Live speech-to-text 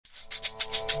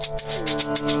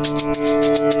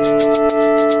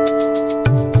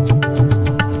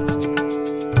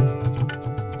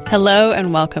Hello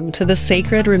and welcome to the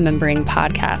Sacred Remembering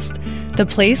Podcast, the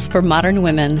place for modern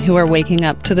women who are waking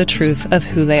up to the truth of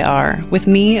who they are, with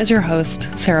me as your host,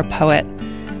 Sarah Poet.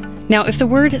 Now, if the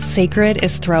word sacred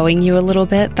is throwing you a little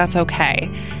bit, that's okay.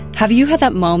 Have you had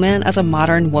that moment as a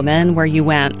modern woman where you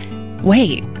went,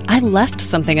 wait, I left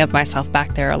something of myself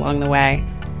back there along the way?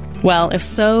 Well, if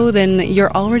so, then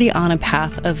you're already on a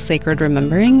path of sacred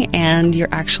remembering and you're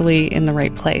actually in the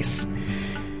right place.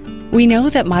 We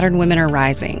know that modern women are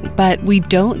rising, but we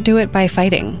don't do it by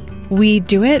fighting. We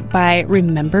do it by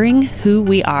remembering who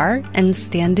we are and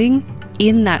standing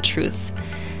in that truth.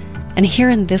 And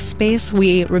here in this space,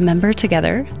 we remember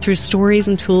together through stories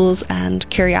and tools and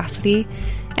curiosity.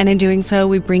 And in doing so,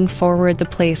 we bring forward the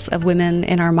place of women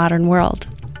in our modern world.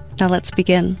 Now let's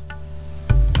begin.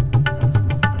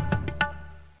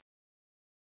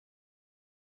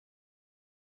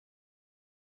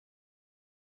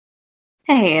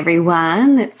 Hey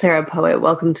everyone, it's Sarah Poet.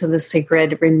 Welcome to the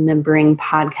Sacred Remembering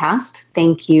Podcast.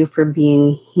 Thank you for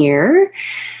being here.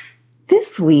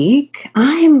 This week,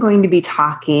 I am going to be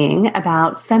talking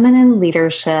about feminine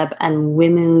leadership and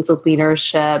women's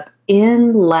leadership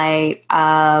in light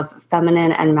of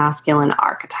feminine and masculine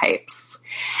archetypes.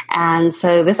 And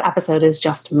so this episode is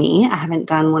just me. I haven't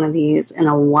done one of these in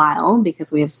a while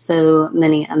because we have so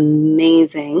many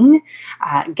amazing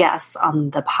guests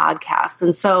on the podcast.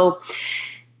 And so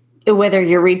whether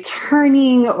you're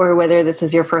returning or whether this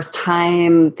is your first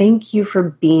time, thank you for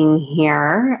being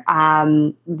here.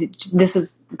 This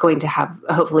is going to have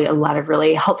hopefully a lot of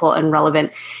really helpful and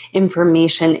relevant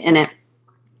information in it.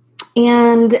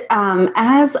 And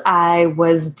as I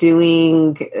was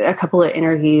doing a couple of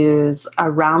interviews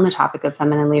around the topic of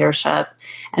feminine leadership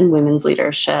and women's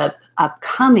leadership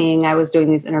upcoming, I was doing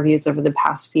these interviews over the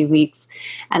past few weeks,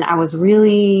 and I was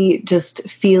really just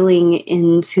feeling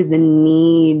into the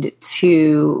need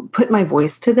to put my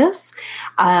voice to this.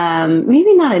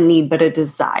 Maybe not a need, but a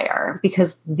desire,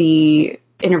 because the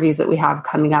interviews that we have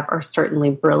coming up are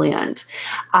certainly brilliant.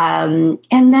 And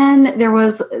then there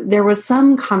was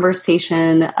some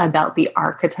conversation about the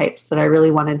archetypes that I really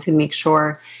wanted to make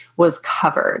sure was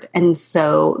covered. And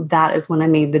so that is when I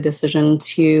made the decision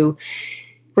to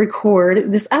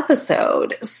record this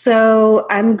episode. So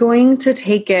I'm going to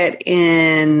take it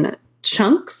in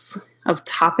chunks of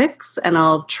topics, and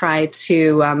I'll try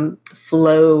to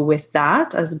flow with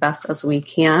that as best as we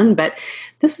can. But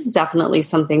this is definitely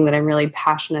something that I'm really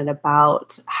passionate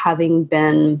about, having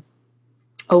been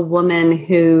a woman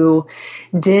who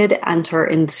did enter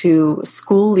into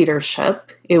school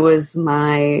leadership. It was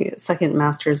my second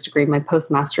master's degree. My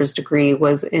postmaster's degree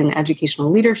was in educational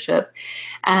leadership.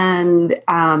 And,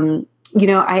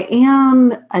 I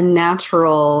am a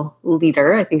natural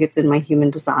leader. I think it's in my human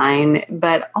design,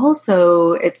 but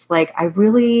also it's like I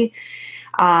really,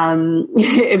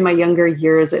 in my younger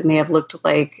years, it may have looked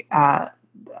like a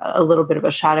little bit of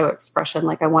a shadow expression,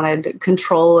 like I wanted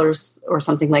control or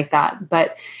something like that.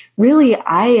 But really,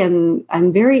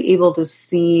 I'm very able to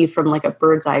see from like a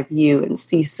bird's eye view and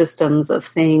see systems of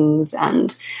things.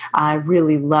 And I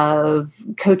really love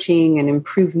coaching and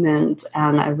improvement.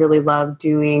 And I really love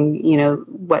doing,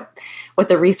 what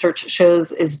the research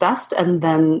shows is best. And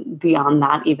then beyond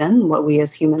that, even what we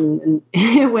as humans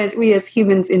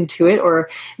intuit or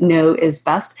know is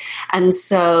best. And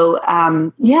so,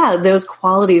 those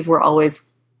qualities were always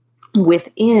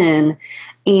within.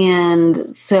 And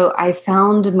so I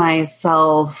found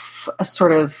myself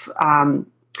sort of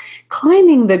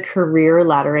climbing the career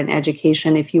ladder in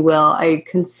education, if you will. I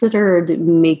considered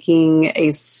making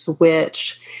a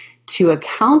switch to a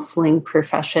counseling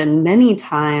profession many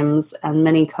times, and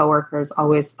many coworkers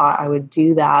always thought I would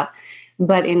do that.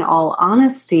 But in all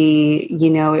honesty,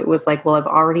 it was like, well, I've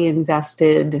already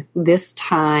invested this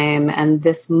time and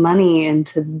this money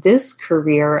into this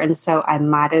career, and so I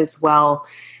might as well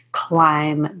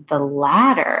climb the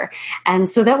ladder. And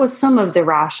so that was some of the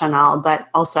rationale, but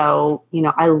also,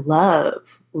 I love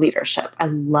leadership. I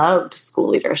loved school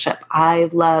leadership. I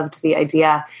loved the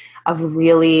idea of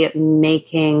really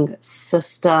making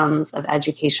systems of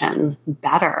education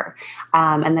better.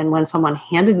 And then when someone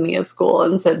handed me a school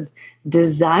and said,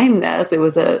 design this, it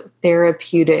was a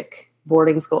therapeutic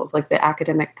boarding school. It's like the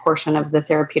academic portion of the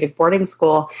therapeutic boarding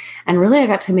school. And really, I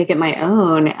got to make it my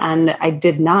own. And I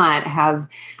did not have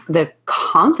the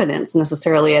confidence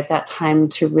necessarily at that time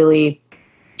to really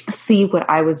see what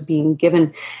I was being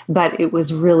given, but it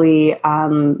was really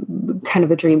kind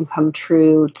of a dream come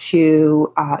true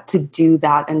to do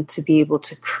that and to be able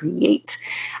to create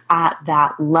at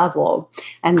that level.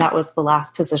 And that was the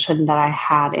last position that I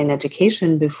had in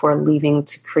education before leaving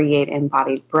to create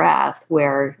embodied breath,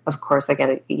 where, of course, I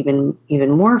get even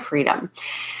more freedom.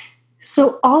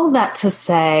 So all that to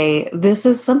say, this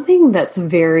is something that's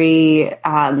very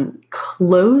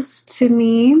close to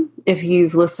me. If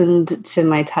you've listened to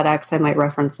my TEDx, I might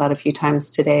reference that a few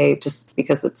times today, just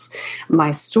because it's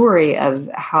my story of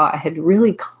how I had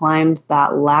really climbed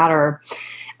that ladder,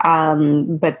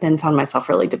 but then found myself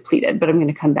really depleted. But I'm going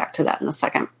to come back to that in a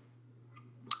second.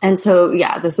 And so,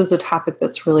 yeah, this is a topic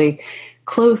that's really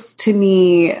close to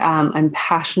me. I'm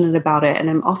passionate about it. And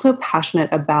I'm also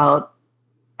passionate about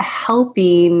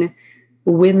helping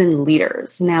women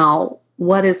leaders. Now,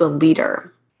 what is a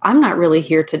leader? I'm not really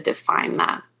here to define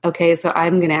that. Okay, so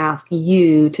I'm going to ask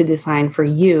you to define for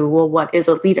you, well, what is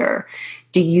a leader?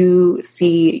 Do you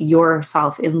see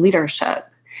yourself in leadership?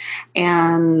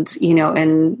 And,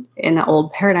 in an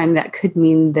old paradigm, that could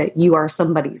mean that you are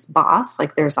somebody's boss,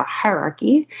 like there's a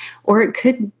hierarchy, or it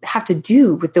could have to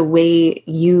do with the way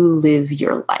you live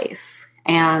your life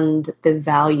and the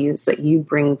values that you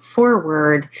bring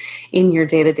forward in your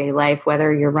day-to-day life,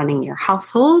 whether you're running your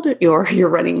household or you're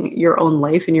running your own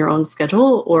life in your own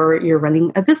schedule, or you're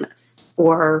running a business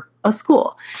or a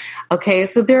school. Okay,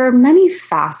 so there are many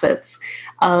facets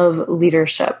of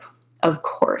leadership, of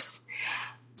course.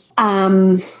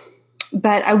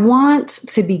 But I want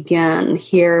to begin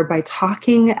here by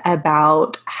talking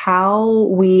about how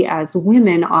we as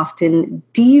women often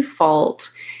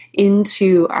default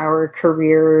into our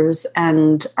careers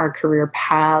and our career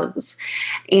paths.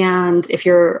 And if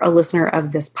you're a listener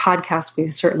of this podcast,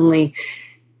 we've certainly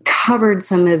covered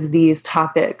some of these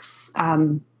topics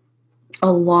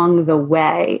along the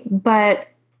way. But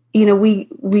we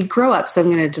grow up, so I'm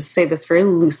going to just say this very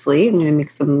loosely. I'm going to make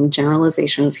some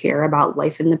generalizations here about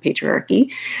life in the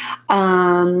patriarchy.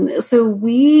 So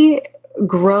we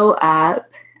grow up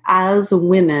as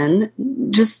women,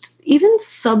 just even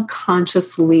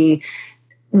subconsciously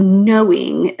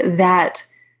knowing that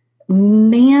the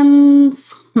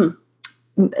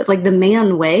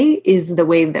man way is the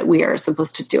way that we are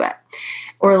supposed to do it.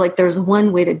 Or like there's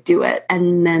one way to do it,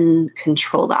 and men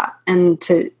control that. And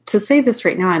to say this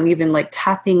right now, I'm even like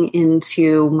tapping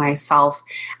into myself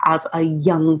as a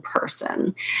young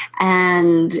person.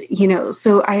 And,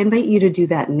 so I invite you to do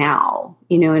that now,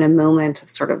 in a moment of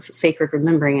sort of sacred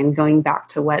remembering and going back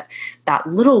to what that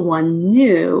little one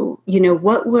knew,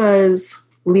 what was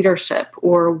leadership,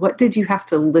 or what did you have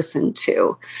to listen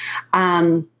to?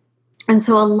 And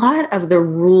so a lot of the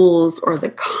rules or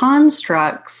the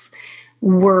constructs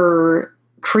were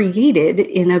created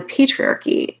in a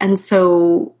patriarchy. And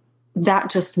so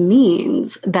that just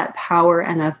means that power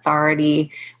and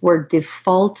authority were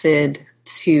defaulted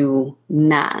to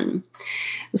men.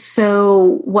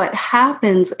 So what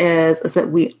happens is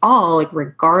that we all, like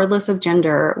regardless of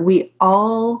gender, we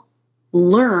all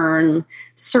learn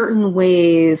certain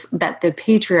ways that the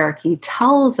patriarchy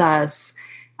tells us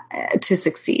to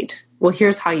succeed. Well,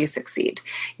 here's how you succeed.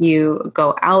 You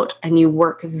go out and you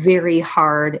work very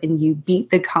hard and you beat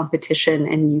the competition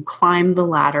and you climb the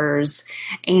ladders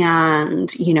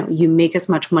and, you make as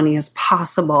much money as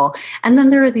possible. And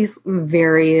then there are these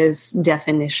various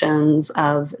definitions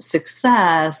of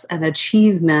success and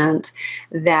achievement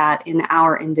that in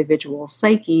our individual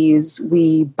psyches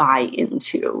we buy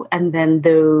into. And then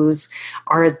those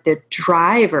are the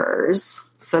drivers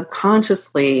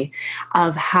subconsciously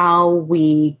of how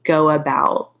we go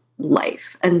about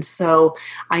life. And so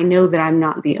I know that I'm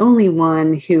not the only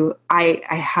one who I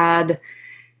had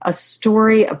a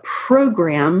story, a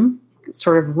program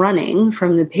sort of running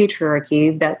from the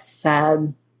patriarchy that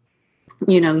said,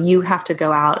 you have to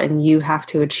go out and you have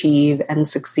to achieve and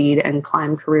succeed and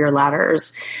climb career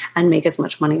ladders and make as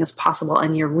much money as possible.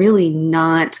 And you're really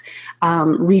not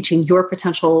reaching your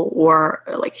potential or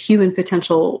like human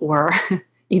potential or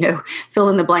fill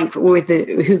in the blank with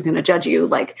who's going to judge you,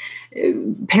 like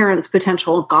parents'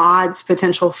 potential, God's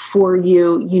potential for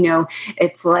you.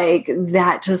 It's like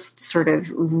that just sort of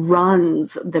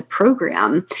runs the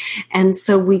program. And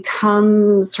so we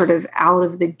come sort of out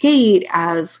of the gate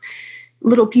as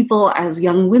little people, as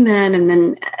young women, and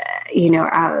then,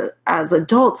 as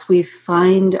adults, we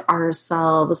find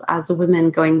ourselves as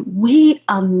women going, wait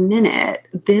a minute,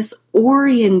 this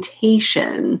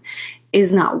orientation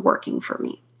is not working for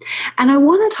me. And I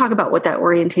want to talk about what that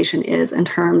orientation is in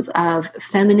terms of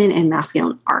feminine and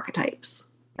masculine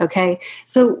archetypes. Okay.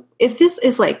 So if this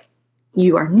is like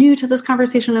you are new to this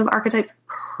conversation of archetypes,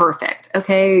 perfect.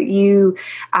 Okay.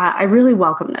 I really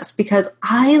welcome this because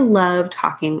I love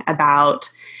talking about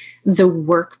the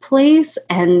workplace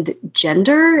and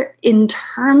gender in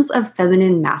terms of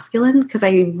feminine, masculine, because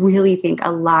I really think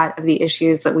a lot of the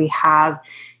issues that we have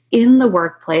in the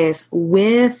workplace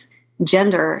with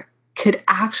gender could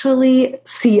actually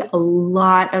see a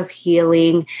lot of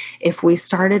healing if we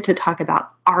started to talk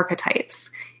about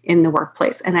archetypes in the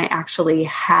workplace. And I actually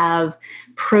have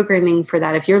programming for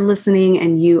that. If you're listening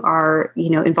and you are,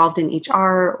 involved in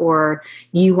HR, or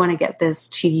you want to get this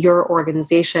to your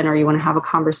organization, or you want to have a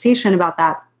conversation about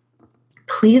that,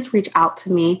 please reach out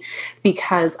to me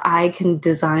because I can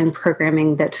design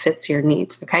programming that fits your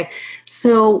needs. Okay.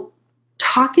 So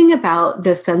talking about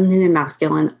the feminine and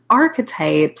masculine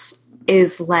archetypes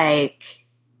is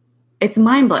it's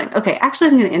mind blowing. Okay.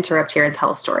 Actually, I'm going to interrupt here and tell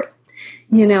a story.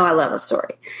 I love a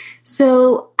story.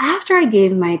 So after I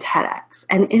gave my TEDx,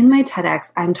 and in my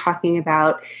TEDx, I'm talking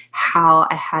about how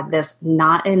I had this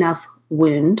not enough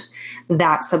wound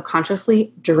that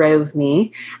subconsciously drove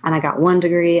me. And I got one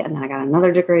degree, and then I got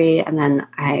another degree. And then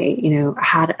I,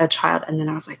 had a child. And then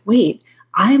I was like, wait,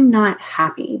 I'm not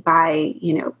happy by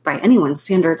anyone's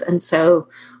standards. And so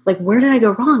where did I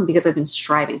go wrong? Because I've been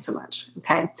striving so much.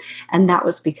 Okay. And that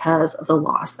was because of the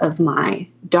loss of my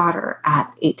daughter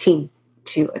at 18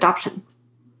 to adoption.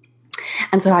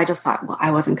 And so I just thought, well,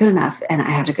 I wasn't good enough and I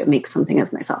had to go make something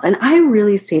of myself. And I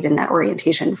really stayed in that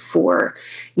orientation for,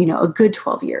 a good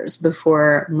 12 years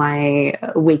before my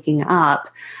waking up,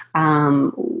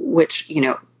 which,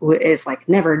 is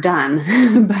never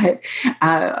done, but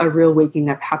a real waking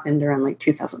up happened around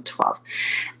 2012.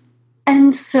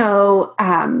 And so,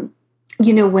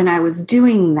 when I was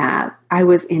doing that, I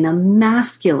was in a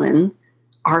masculine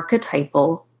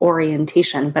archetypal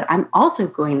orientation, but I'm also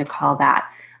going to call that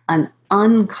an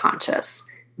unconscious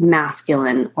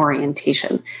masculine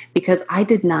orientation because I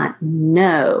did not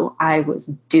know I was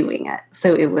doing it.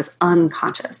 So it was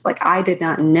unconscious. I did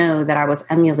not know that I was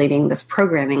emulating this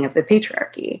programming of the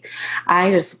patriarchy.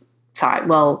 I just thought,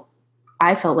 well,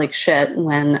 I felt like shit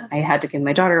when I had to give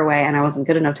my daughter away and I wasn't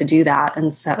good enough to do that.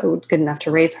 And so good enough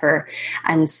to raise her.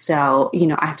 And so,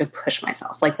 I have to push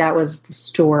myself. That was the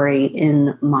story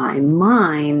in my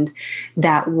mind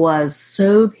that was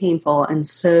so painful and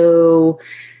so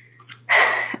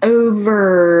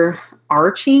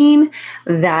overarching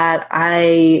that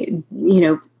I,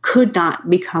 could not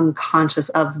become conscious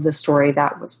of the story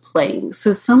that was playing.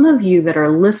 So some of you that are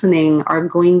listening are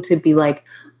going to be like,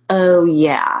 oh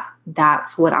yeah,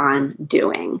 that's what I'm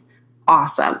doing.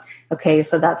 Awesome. Okay.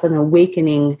 So that's an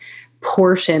awakening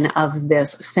portion of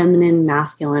this feminine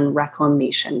masculine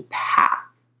reclamation path.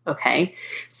 Okay.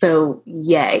 So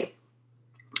yay.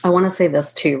 I want to say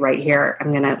this too right here. I'm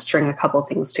going to string a couple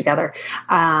things together.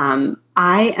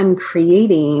 I am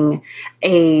creating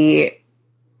a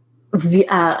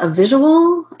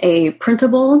visual, a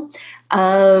printable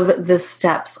of the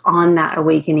steps on that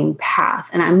awakening path.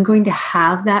 And I'm going to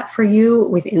have that for you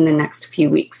within the next few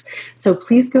weeks. So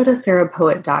please go to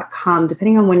sarahpoet.com,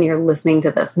 depending on when you're listening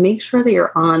to this, make sure that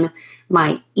you're on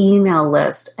my email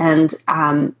list. And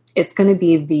it's going to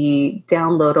be the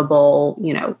downloadable,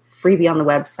 freebie on the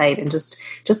website in just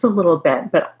a little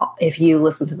bit. But if you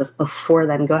listen to this before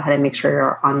then, go ahead and make sure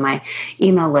you're on my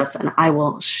email list and I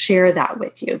will share that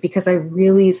with you because I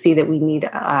really see that we need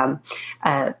a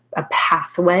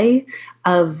pathway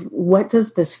of what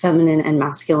does this feminine and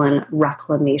masculine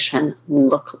reclamation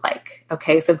look like.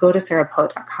 Okay, so go to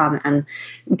sarahpoet.com and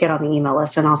get on the email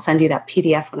list and I'll send you that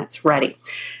PDF when it's ready.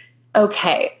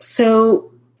 Okay,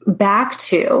 so back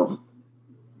to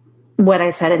what I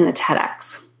said in the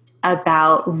TEDx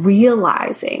about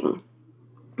realizing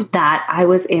that I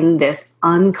was in this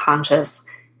unconscious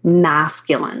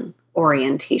masculine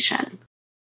orientation.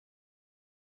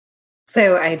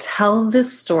 So I tell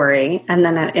this story, and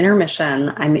then at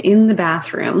intermission, I'm in the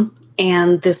bathroom,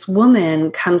 and this woman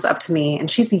comes up to me,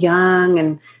 and she's young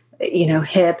and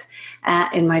hip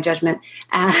in my judgment.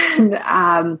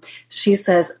 And she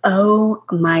says, oh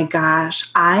my gosh,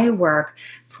 I work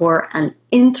for an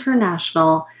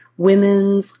international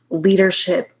women's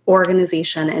leadership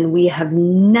organization, and we have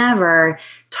never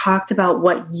talked about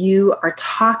what you are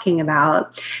talking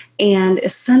about. And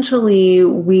essentially,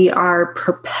 we are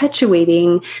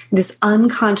perpetuating this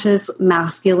unconscious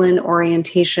masculine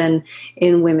orientation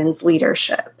in women's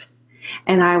leadership.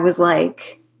 And I was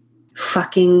like,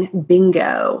 fucking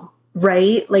bingo,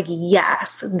 right?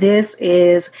 Yes, this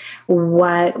is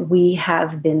what we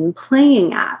have been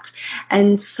playing at.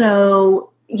 And so,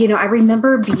 I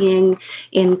remember being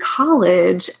in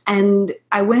college and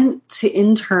I went to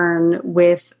intern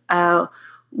with a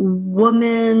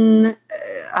woman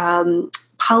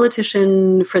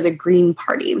politician for the Green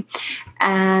Party.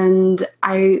 And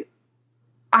I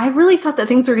really thought that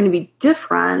things were going to be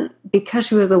different because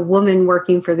she was a woman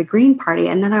working for the Green Party.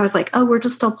 And then I was like, oh, we're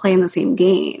just still playing the same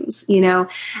games, you know?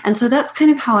 And so that's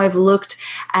kind of how I've looked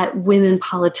at women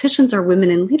politicians or women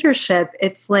in leadership.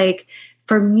 It's like,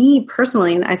 for me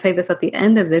personally, and I say this at the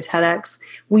end of the TEDx,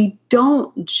 we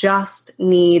don't just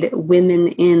need women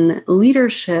in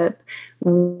leadership.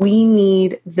 We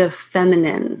need the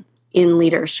feminine in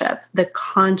leadership, the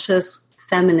conscious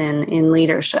feminine in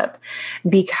leadership.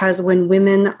 Because when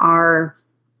women are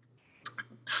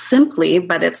simply,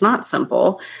 but it's not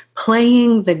simple,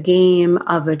 playing the game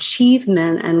of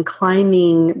achievement and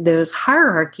climbing those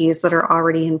hierarchies that are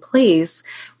already in place,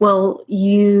 well,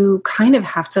 you kind of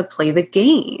have to play the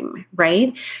game,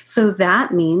 right? So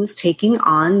that means taking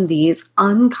on these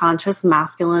unconscious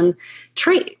masculine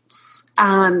traits.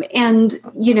 And,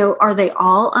 you know, are they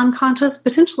all unconscious?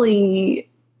 Potentially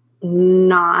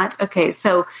not. Okay,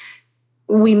 so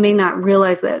we may not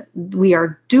realize that we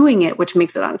are doing it, which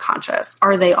makes it unconscious.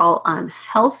 Are they all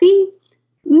unhealthy?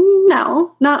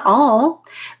 No, not all.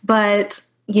 But,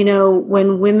 you know,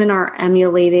 when women are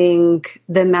emulating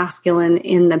the masculine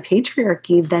in the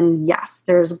patriarchy, then yes,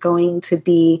 there's going to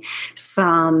be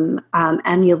some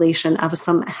emulation of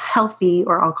some healthy,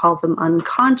 or I'll call them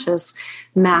unconscious,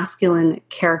 masculine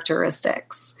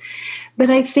characteristics. But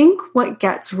I think what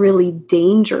gets really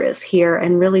dangerous here,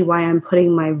 and really why I'm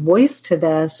putting my voice to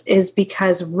this, is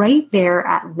because right there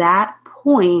at that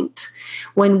point,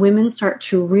 when women start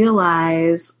to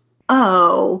realize,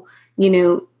 oh, you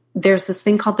know, there's this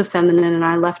thing called the feminine and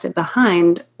I left it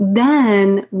behind,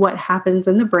 then what happens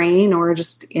in the brain or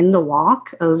just in the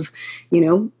walk of, you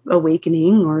know,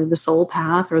 awakening or the soul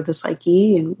path or the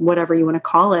psyche and whatever you want to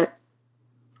call it,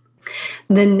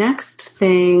 the next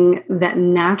thing that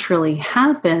naturally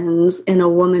happens in a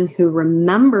woman who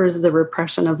remembers the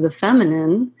repression of the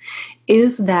feminine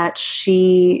is that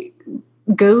she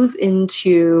goes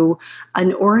into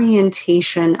an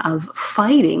orientation of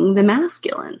fighting the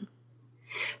masculine.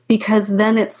 Because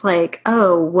then it's like,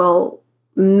 oh, well,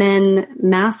 men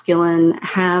masculine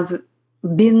have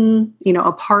been, you know,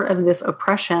 a part of this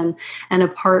oppression and a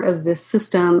part of this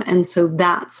system. And so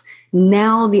that's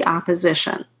now the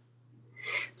opposition.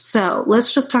 So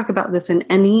let's just talk about this in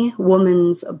any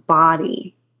woman's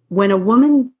body. When a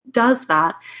woman does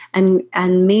that and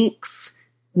makes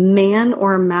man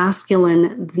or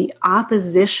masculine the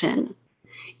opposition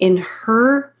in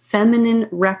her feminine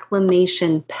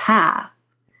reclamation path,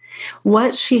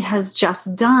 what she has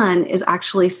just done is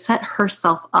actually set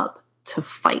herself up to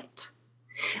fight.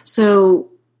 So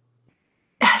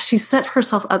she set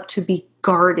herself up to be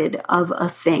guarded of a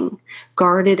thing,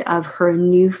 guarded of her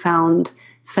newfound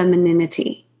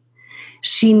femininity.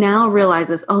 She now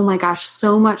realizes, oh my gosh,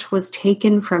 so much was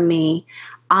taken from me.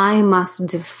 I must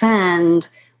defend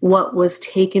what was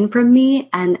taken from me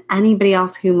and anybody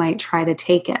else who might try to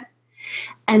take it.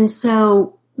 And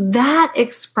so that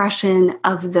expression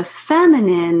of the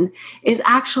feminine is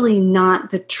actually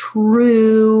not the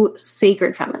true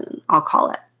sacred feminine, I'll call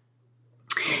it.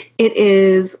 It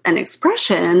is an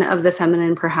expression of the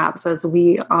feminine, perhaps, as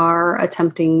we are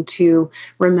attempting to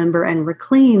remember and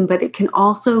reclaim, but it can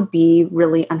also be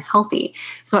really unhealthy.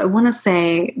 So I want to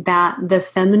say that the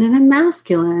feminine and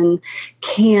masculine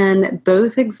can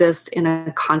both exist in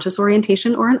a conscious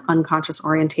orientation or an unconscious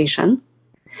orientation.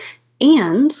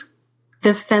 And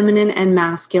the feminine and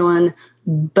masculine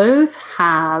both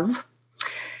have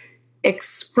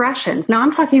expressions. Now I'm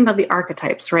talking about the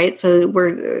archetypes, right? So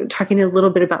we're talking a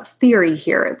little bit about theory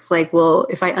here. It's like, well,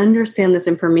 if I understand this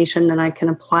information, then I can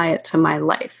apply it to my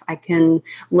life. I can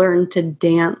learn to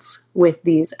dance with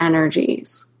these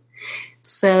energies.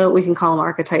 So we can call them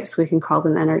archetypes. We can call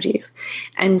them energies.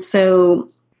 And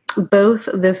so both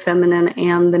the feminine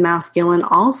and the masculine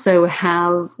also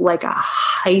have like a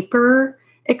hyper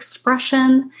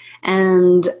expression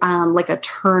and like a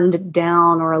turned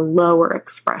down or a lower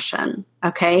expression.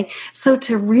 Okay. So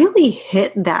to really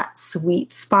hit that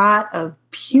sweet spot of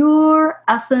pure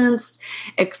essence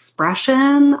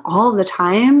expression all the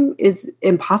time is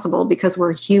impossible because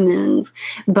we're humans.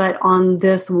 But on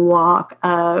this walk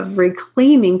of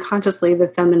reclaiming consciously the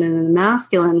feminine and the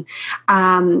masculine,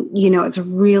 it's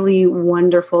really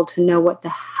wonderful to know what the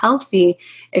healthy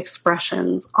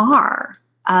expressions are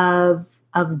of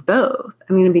both.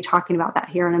 I'm going to be talking about that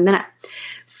here in a minute.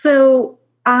 So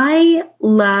I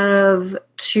love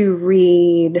to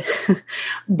read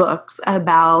books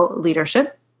about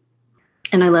leadership,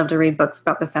 and I love to read books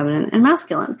about the feminine and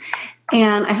masculine.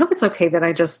 And I hope it's okay that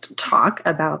I just talk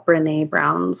about Brené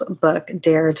Brown's book,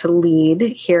 Dare to Lead,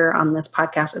 here on this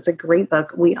podcast. It's a great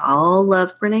book. We all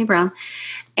love Brené Brown.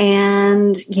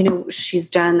 And, she's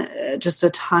done just a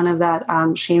ton of that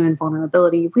shame and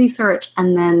vulnerability research.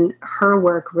 And then her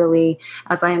work really,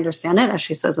 as I understand it, as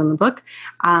she says in the book,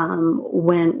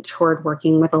 went toward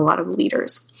working with a lot of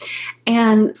leaders.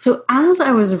 And so as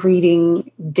I was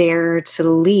reading Dare to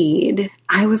Lead,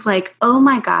 I was like, oh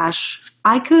my gosh,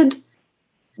 I could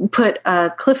put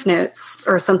Cliff Notes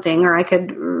or something, or I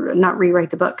could not rewrite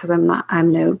the book because I'm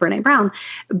no Brené Brown,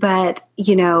 but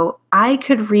I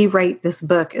could rewrite this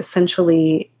book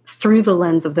essentially through the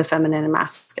lens of the feminine and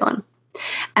masculine.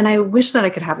 And I wish that I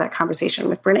could have that conversation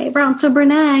with Brené Brown. So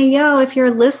Brené, if you're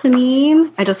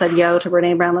listening, I just said yo to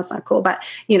Brené Brown. That's not cool. But,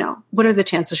 what are the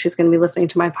chances she's going to be listening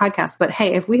to my podcast? But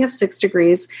hey, if we have 6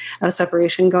 degrees of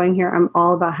separation going here, I'm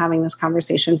all about having this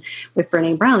conversation with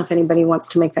Brené Brown if anybody wants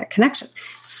to make that connection.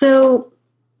 So,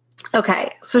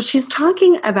 okay. So she's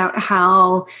talking about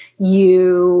how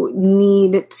you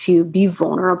need to be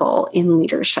vulnerable in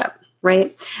leadership,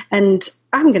 right? And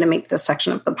I'm going to make this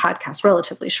section of the podcast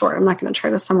relatively short. I'm not going to try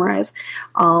to summarize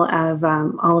all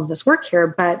of this work here,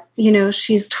 but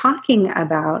she's talking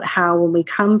about how when we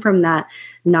come from that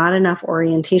not enough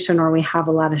orientation, or we have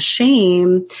a lot of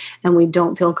shame and we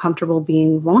don't feel comfortable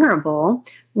being vulnerable,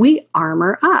 we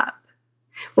armor up.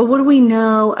 Well, what do we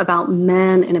know about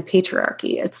men in a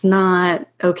patriarchy? It's not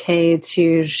okay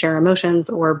to share emotions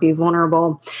or be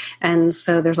vulnerable. And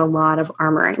so there's a lot of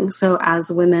armoring. So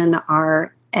as women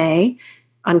are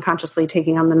unconsciously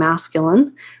taking on the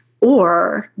masculine,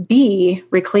 or B,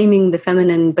 reclaiming the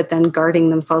feminine, but then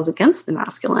guarding themselves against the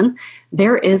masculine,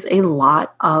 there is a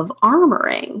lot of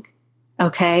armoring.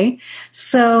 Okay.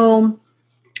 So,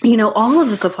 all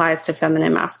of this applies to feminine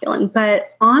and masculine,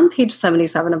 but on page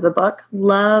 77 of the book,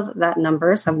 love that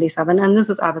number 77. And this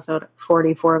is episode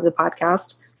 44 of the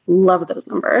podcast. Love those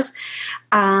numbers.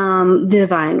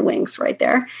 Divine wings right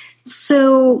there.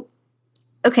 So,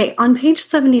 okay, on page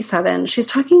 77, she's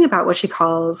talking about what she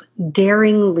calls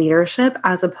daring leadership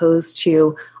as opposed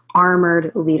to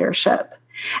armored leadership.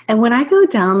 And when I go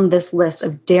down this list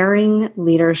of daring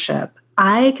leadership,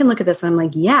 I can look at this and I'm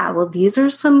like, yeah, well, these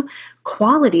are some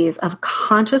qualities of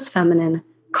conscious feminine,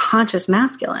 conscious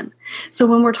masculine. So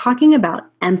when we're talking about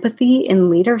empathy in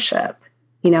leadership,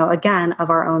 again, of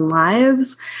our own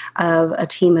lives, of a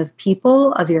team of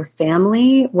people, of your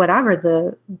family, whatever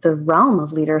the realm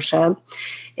of leadership,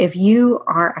 if you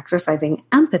are exercising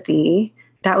empathy,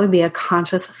 that would be a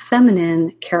conscious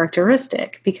feminine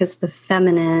characteristic, because the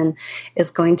feminine is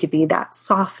going to be that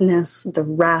softness, the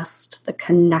rest, the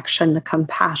connection, the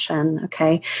compassion,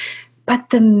 okay? But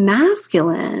the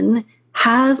masculine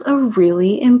has a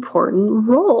really important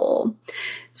role.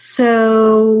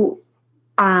 So,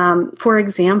 for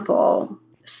example,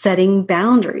 setting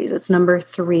boundaries, it's number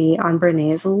 3 on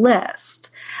Brené's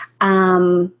list.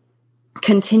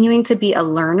 Continuing to be a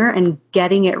learner and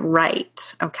getting it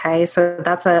right. Okay. So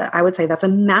I would say that's a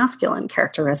masculine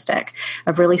characteristic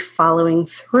of really following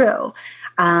through.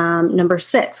 Number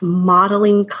 6,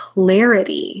 modeling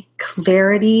clarity,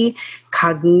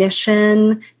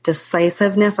 cognition,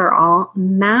 decisiveness are all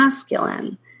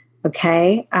masculine.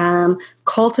 Okay.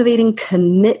 Cultivating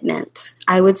commitment.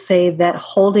 I would say that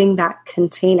holding that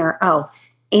container.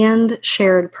 And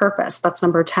shared purpose. That's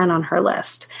number 10 on her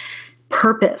list.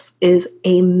 Purpose is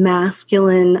a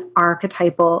masculine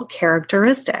archetypal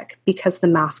characteristic, because the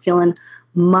masculine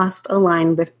must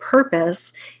align with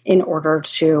purpose in order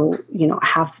to,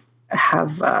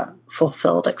 have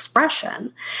fulfilled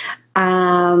expression.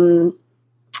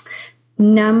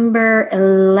 Number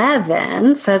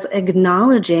 11 says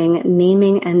acknowledging,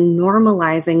 naming, and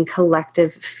normalizing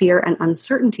collective fear and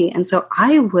uncertainty. And so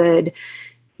I would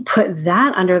put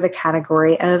that under the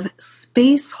category of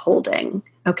space holding.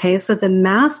 Okay, so the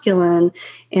masculine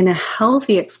in a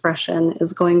healthy expression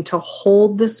is going to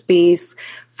hold the space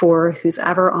for who's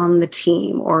ever on the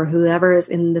team or whoever is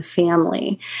in the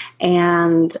family.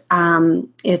 And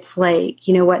it's like,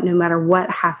 you know what, no matter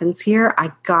what happens here,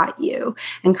 I got you.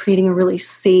 And creating a really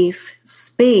safe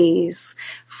space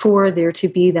for there to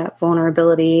be that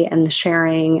vulnerability and the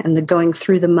sharing and the going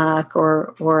through the muck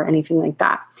or anything like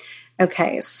that.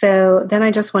 Okay, so then I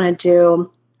just want to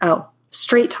do,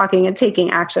 straight talking and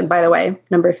taking action, by the way,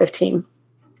 number 15,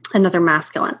 another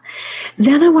masculine.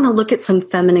 Then I want to look at some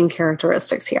feminine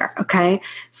characteristics here, okay?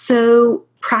 So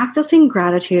practicing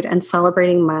gratitude and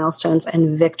celebrating milestones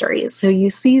and victories. So you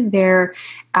see there,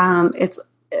 it's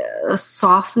a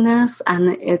softness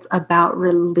and it's about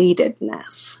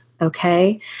relatedness,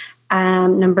 okay?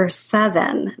 Number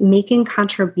 7, making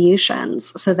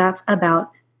contributions. So that's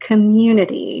about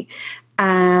community.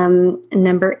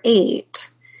 Number 8,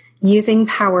 using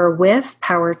power with,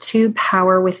 power to,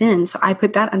 power within. So I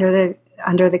put that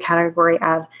under the category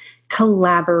of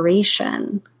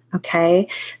collaboration. Okay.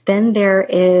 Then there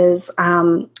is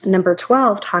number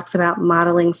 12 talks about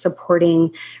modeling,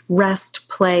 supporting rest,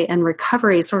 play, and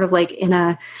recovery, sort of like in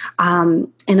a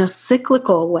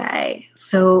cyclical way.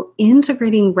 So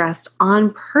integrating rest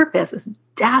on purpose is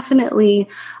definitely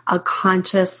a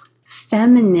conscious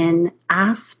feminine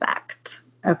aspect.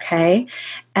 Okay.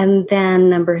 And then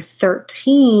number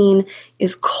 13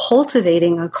 is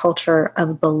cultivating a culture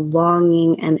of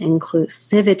belonging and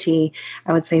inclusivity.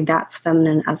 I would say that's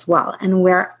feminine as well. And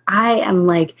where I am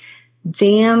like,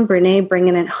 damn, Brene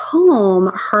bringing it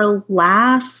home, her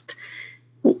last,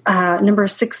 number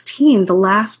 16, the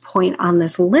last point on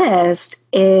this list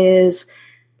is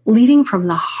leading from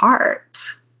the heart.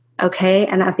 Okay.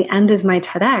 And at the end of my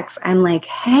TEDx, I'm like,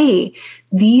 hey,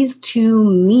 these two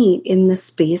meet in the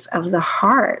space of the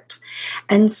heart.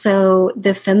 And so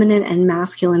the feminine and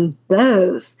masculine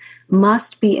both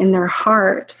must be in their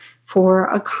heart for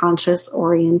a conscious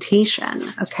orientation.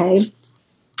 Okay.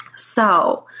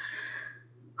 So,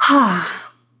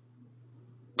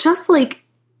 just like,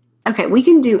 okay, we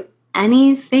can do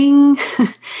anything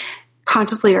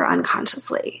consciously or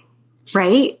unconsciously.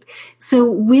 Right? So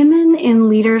women in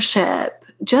leadership,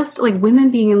 just like women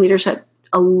being in leadership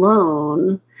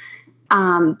alone,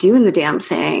 doing the damn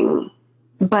thing,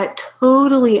 but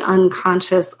totally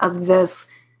unconscious of this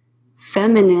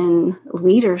feminine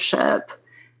leadership.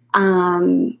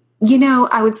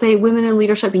 I would say women in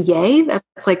leadership, yay,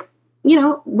 that's like,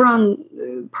 we're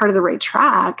on part of the right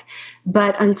track.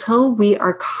 But until we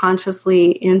are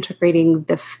consciously integrating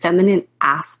the feminine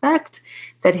aspect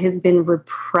that has been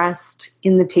repressed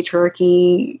in the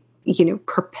patriarchy,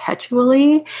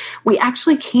 perpetually, we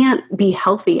actually can't be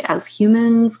healthy as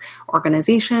humans,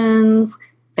 organizations,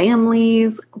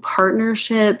 families,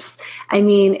 partnerships. I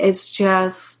mean, it's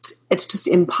just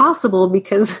impossible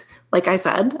because, like I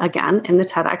said, again, in the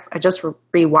TEDx, I just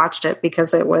rewatched it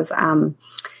because it was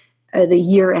the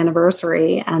year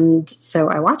anniversary. And so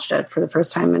I watched it for the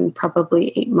first time in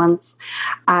probably 8 months.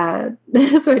 So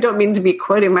I don't mean to be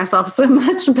quoting myself so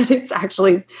much, but it's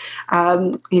actually,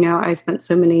 I spent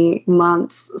so many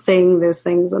months saying those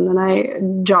things, and then I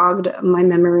jogged my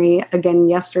memory again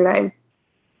yesterday.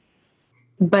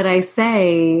 But I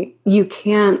say you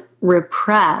can't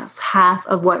repress half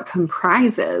of what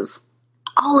comprises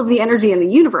all of the energy in the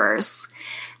universe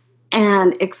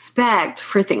and expect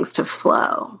for things to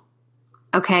flow.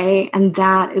 Okay. And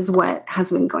that is what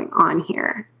has been going on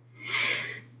here,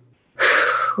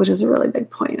 which is a really big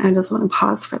point. I just want to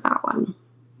pause for that one.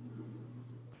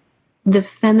 The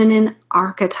feminine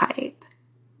archetype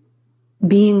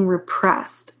being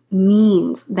repressed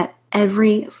means that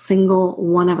every single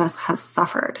one of us has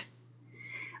suffered.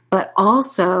 But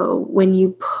also, when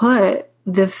you put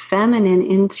the feminine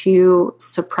into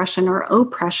suppression or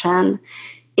oppression,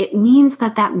 it means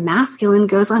that masculine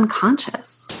goes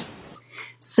unconscious.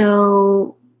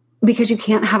 So, because you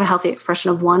can't have a healthy expression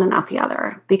of one and not the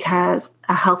other, because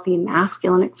a healthy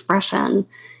masculine expression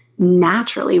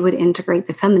naturally would integrate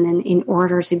the feminine in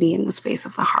order to be in the space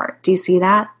of the heart. Do you see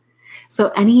that? So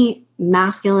any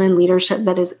masculine leadership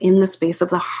that is in the space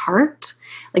of the heart,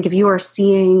 like if you are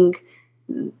seeing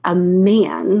a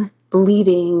man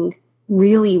leading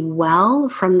really well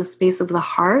from the space of the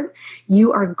heart,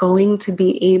 you are going to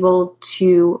be able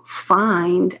to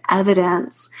find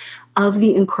evidence of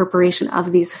the incorporation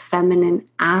of these feminine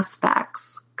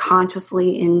aspects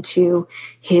consciously into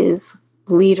his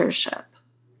leadership.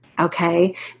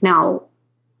 Okay. Now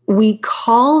we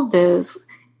call those,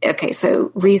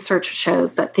 so research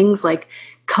shows that things like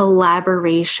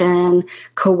collaboration,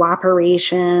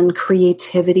 cooperation,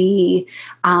 creativity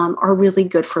are really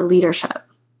good for leadership.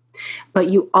 But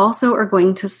you also are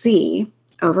going to see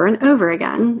over and over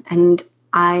again, and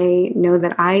I know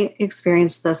that I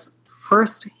experienced this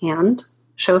firsthand,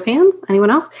 show of hands,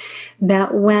 anyone else,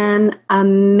 that when a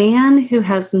man who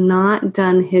has not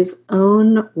done his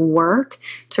own work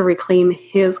to reclaim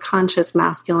his conscious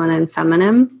masculine and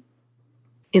feminine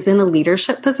is in a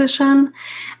leadership position,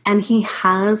 and he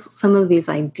has some of these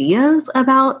ideas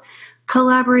about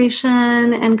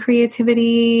collaboration and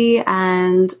creativity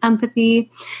and empathy,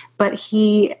 but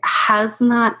he has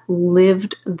not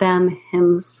lived them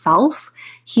himself,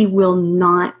 he will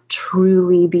not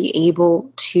truly be able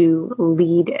to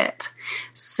lead it.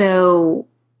 So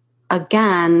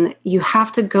again, you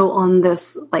have to go on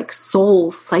this like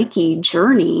soul psyche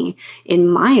journey, in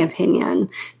my opinion,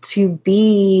 to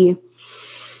be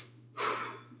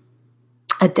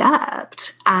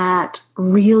adept at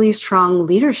really strong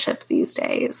leadership these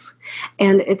days.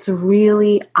 And it's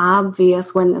really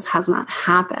obvious when this has not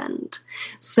happened.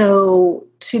 So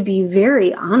to be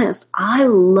very honest, I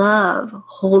love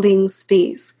holding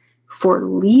space for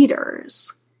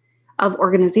leaders of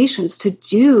organizations to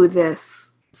do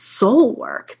this soul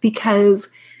work because,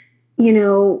 you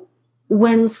know,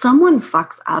 when someone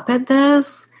fucks up at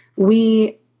this,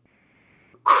 we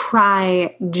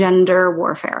cry gender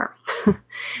warfare.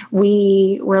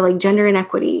 We're like gender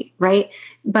inequity, right?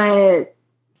 But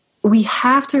we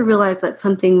have to realize that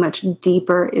something much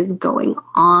deeper is going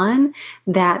on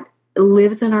that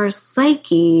lives in our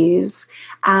psyches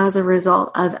as a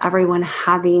result of everyone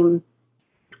having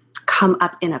come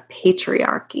up in a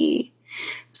patriarchy.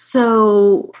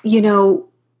 So, you know,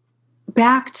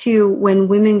 back to when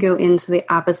women go into the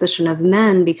opposition of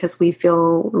men because we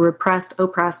feel repressed,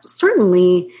 oppressed,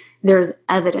 certainly there's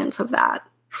evidence of that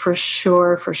for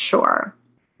sure, for sure.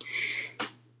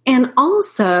 And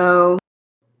also,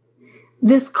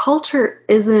 this culture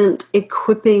isn't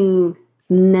equipping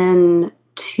men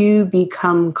to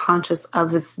become conscious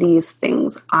of these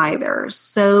things either.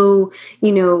 So,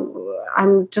 you know,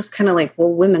 I'm just kind of like,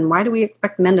 well, women, why do we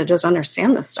expect men to just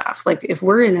understand this stuff? Like, if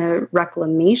we're in a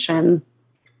reclamation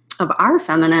of our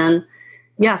feminine,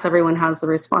 yes, everyone has the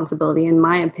responsibility, in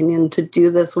my opinion, to do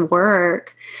this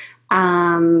work.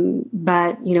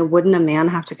 But, you know, wouldn't a man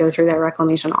have to go through that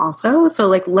reclamation also? So,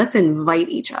 like, let's invite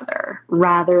each other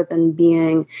rather than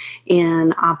being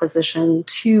in opposition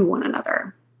to one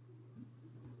another.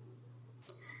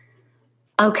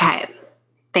 Okay.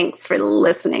 Thanks for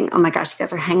listening. Oh my gosh, you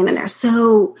guys are hanging in there.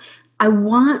 So I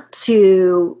want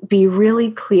to be really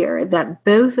clear that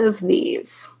both of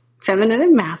these, feminine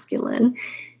and masculine,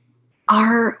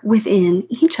 are within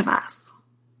each of us.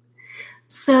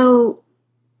 So,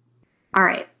 all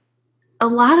right. A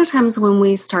lot of times when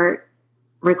we start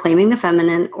reclaiming the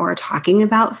feminine or talking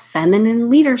about feminine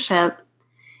leadership,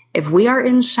 if we are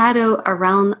in shadow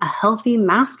around a healthy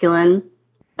masculine,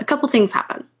 a couple things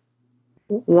happen.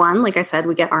 One, like I said,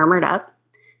 we get armored up.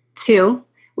 Two,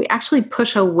 we actually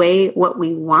push away what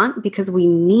we want because we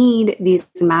need these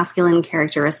masculine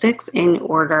characteristics in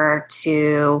order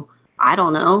to, I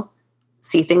don't know,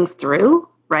 see things through,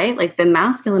 right? Like the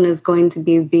masculine is going to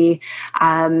be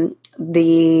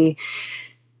the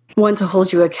one to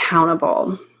hold you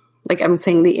accountable. Like I'm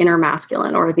saying, the inner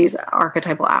masculine or these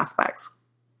archetypal aspects.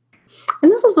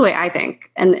 And this is the way I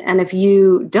think. And if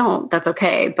you don't, that's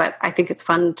okay. But I think it's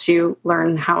fun to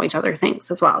learn how each other thinks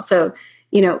as well. So,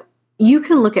 you know, you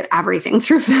can look at everything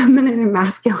through feminine and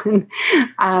masculine.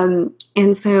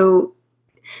 And so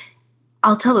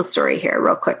I'll tell the story here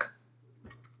real quick.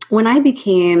 When I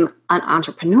became an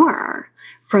entrepreneur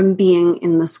from being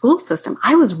in the school system,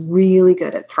 I was really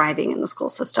good at thriving in the school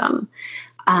system.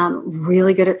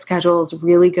 Really good at schedules,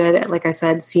 really good at, like I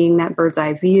said, seeing that bird's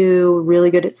eye view, really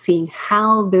good at seeing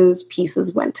how those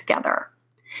pieces went together.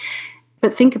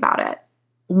 But think about it.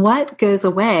 What goes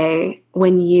away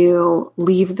when you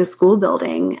leave the school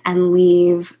building and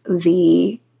leave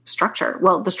the structure?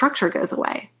 Well, the structure goes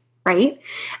away, right?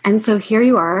 And so here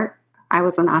you are. I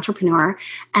was an entrepreneur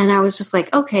and I was just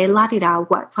like, okay, la-di-da,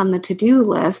 what's on the to-do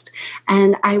list?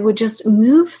 And I would just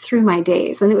move through my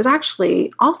days. And it was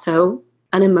actually also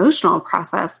an emotional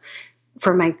process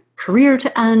for my career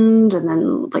to end. And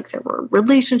then like there were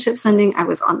relationships ending. I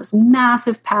was on this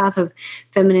massive path of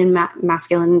feminine,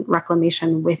 masculine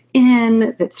reclamation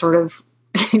within that sort of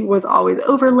was always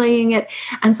overlaying it.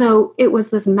 And so it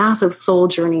was this massive soul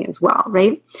journey as well,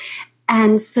 right?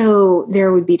 And so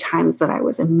there would be times that I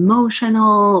was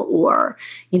emotional or,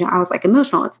 you know, I was like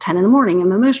emotional. It's 10 in the morning.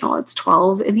 I'm emotional. It's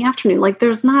 12 in the afternoon. Like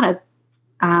there's not a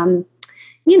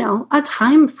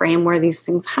time frame where these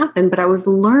things happen, but I was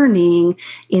learning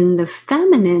in the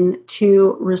feminine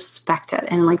to respect it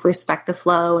and like respect the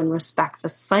flow and respect the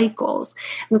cycles.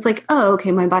 And it's like, oh,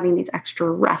 okay, my body needs extra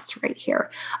rest right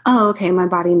here. Oh, okay, my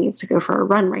body needs to go for a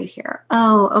run right here.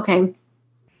 Oh, okay,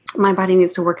 my body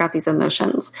needs to work out these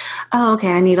emotions. Oh,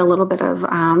 okay, I need a little bit of,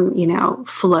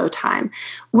 flow time.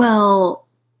 Well,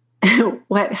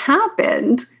 what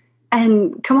happened?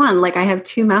 And come on, like I have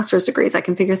 2 master's degrees. I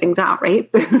can figure things out, right?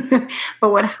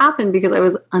 But what happened, because I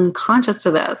was unconscious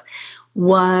to this,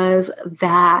 was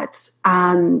that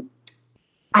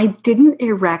I didn't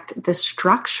erect the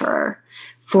structure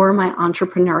for my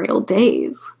entrepreneurial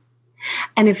days.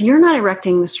 And if you're not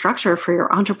erecting the structure for your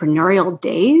entrepreneurial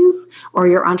days or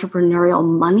your entrepreneurial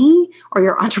money or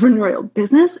your entrepreneurial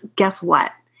business, guess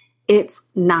what? It's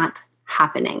not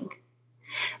happening.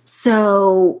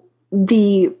 So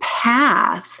the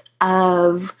path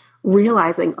of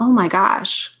realizing, oh my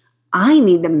gosh, I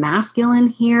need the masculine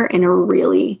here in a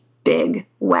really big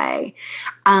way.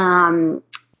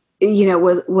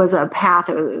 Was a path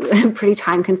that was pretty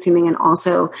time consuming. And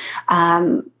also,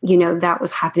 that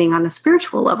was happening on a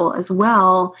spiritual level as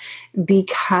well,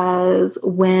 because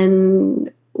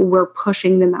when we're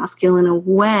pushing the masculine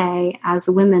away as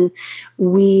women,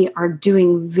 we are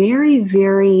doing very,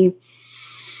 very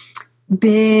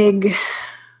big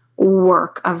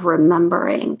work of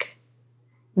remembering,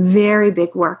 very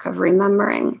big work of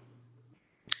remembering.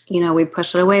 We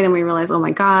push it away, then we realize, oh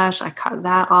my gosh, I cut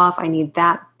that off. I need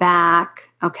that back.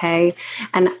 Okay.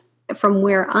 And from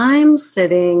where I'm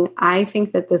sitting, I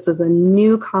think that this is a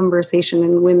new conversation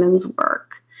in women's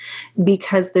work,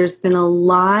 because there's been a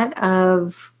lot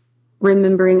of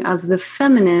remembering of the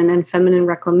feminine and feminine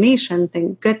reclamation,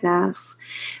 thank goodness.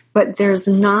 But there's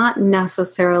not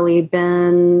necessarily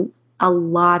been a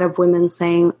lot of women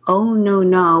saying, oh,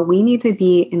 no, we need to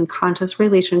be in conscious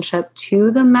relationship to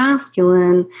the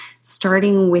masculine,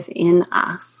 starting within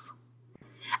us.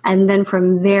 And then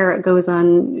from there, it goes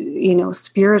on,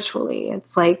 spiritually.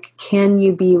 It's like, can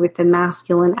you be with the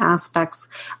masculine aspects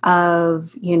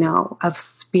of, of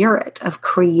spirit, of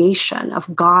creation,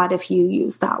 of God, if you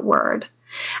use that word.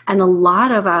 And a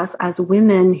lot of us as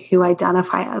women who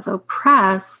identify as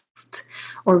oppressed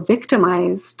or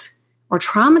victimized or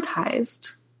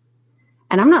traumatized.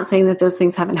 And I'm not saying that those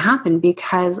things haven't happened,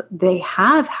 because they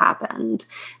have happened,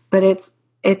 but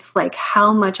it's like,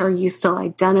 how much are you still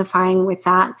identifying with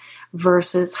that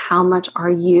versus how much are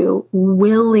you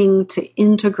willing to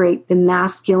integrate the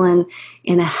masculine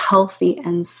in a healthy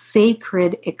and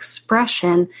sacred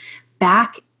expression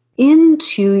back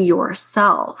into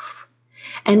yourself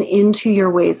and into your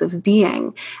ways of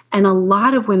being. And a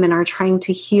lot of women are trying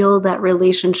to heal that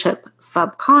relationship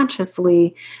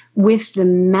subconsciously with the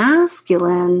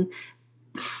masculine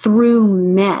through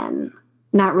men,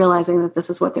 not realizing that this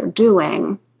is what they're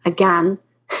doing. Again,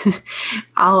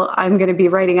 I'm going to be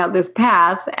writing out this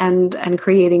path and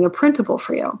creating a printable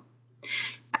for you.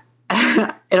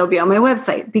 It'll be on my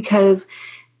website, because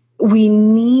we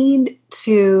need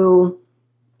to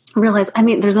realize,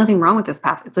 there's nothing wrong with this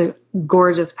path. It's a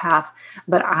gorgeous path,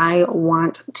 but I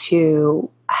want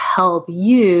to help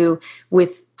you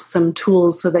with some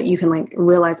tools so that you can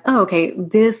realize, oh, okay,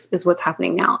 this is what's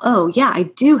happening now. Oh yeah, I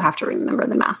do have to remember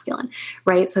the masculine,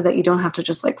 right? So that you don't have to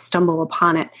just stumble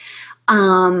upon it.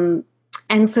 And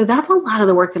so that's a lot of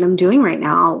the work that I'm doing right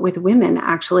now with women,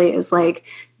 actually, is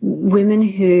women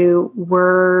who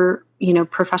were,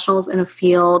 professionals in a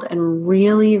field and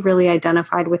really, really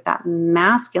identified with that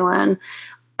masculine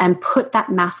and put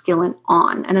that masculine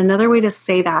on. And another way to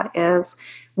say that is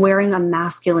wearing a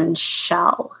masculine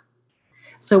shell.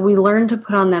 So we learn to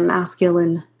put on that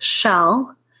masculine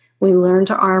shell. We learn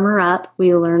to armor up.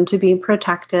 We learn to be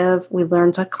protective. We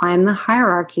learn to climb the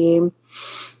hierarchy.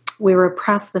 We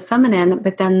repress the feminine,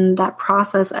 but then that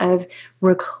process of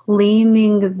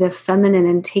reclaiming the feminine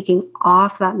and taking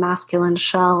off that masculine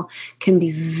shell can be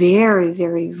very,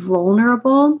 very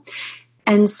vulnerable.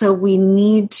 And so we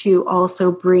need to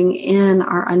also bring in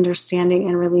our understanding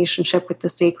and relationship with the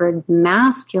sacred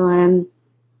masculine,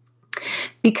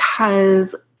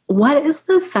 because what is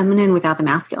the feminine without the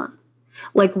masculine?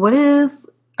 What is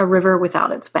a river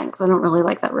without its banks? I don't really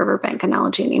like that riverbank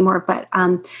analogy anymore, but,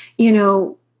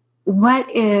 what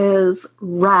is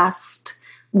rest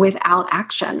without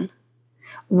action?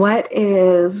 What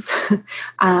is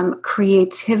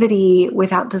creativity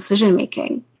without decision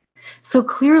making? So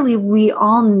clearly we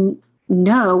all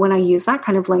know, when I use that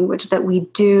kind of language, that we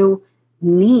do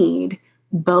need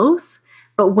both.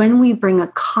 But when we bring a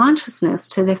consciousness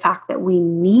to the fact that we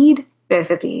need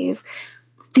both of these,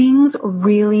 things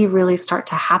really, really start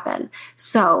to happen.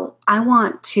 So I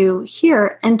want to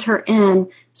here enter in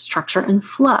structure and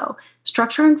flow.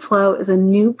 Structure and flow is a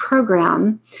new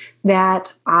program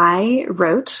that I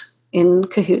wrote in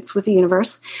cahoots with the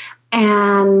universe.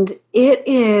 And it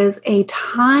is a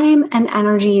time and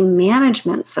energy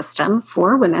management system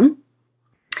for women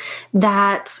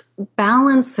that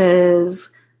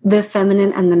balances the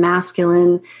feminine and the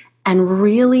masculine and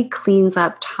really cleans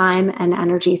up time and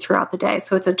energy throughout the day.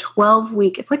 So it's a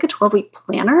 12-week, it's like a 12-week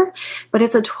planner, but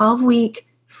it's a 12-week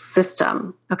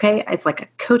system, okay? It's like a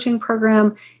coaching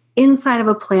program inside of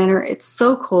a planner. It's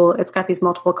so cool. It's got these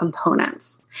multiple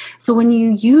components. So when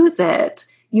you use it,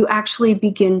 you actually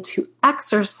begin to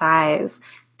exercise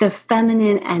the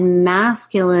feminine and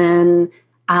masculine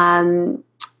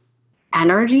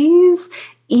energies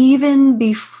even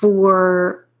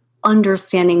before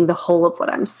understanding the whole of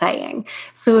what I'm saying.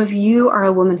 So if you are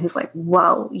a woman who's like,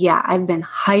 whoa, yeah, I've been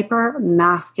hyper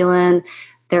masculine,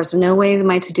 There's no way that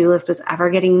my to-do list is ever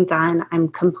getting done. I'm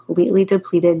completely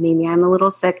depleted. Maybe I'm a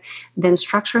little sick. Then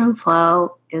structure and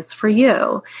flow is for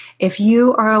you. If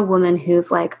you are a woman who's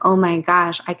like, oh my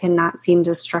gosh, I cannot seem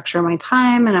to structure my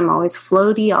time and I'm always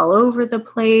floaty all over the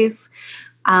place,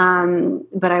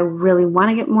 but I really want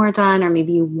to get more done, or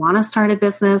maybe you want to start a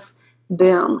business,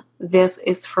 boom, this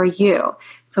is for you.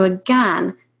 So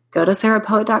again, go to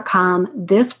sarahpoet.com.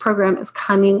 This program is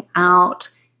coming out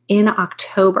in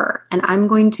October, and I'm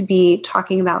going to be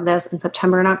talking about this in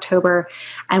September and October,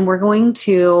 and we're going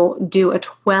to do a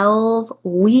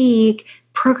 12-week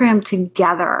program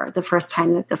together the first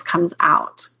time that this comes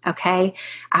out. Okay.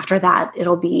 After that,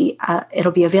 it'll be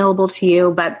available to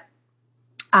you, but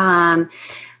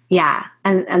yeah.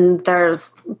 And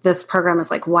this program is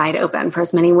like wide open for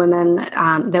as many women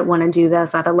that want to do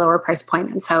this at a lower price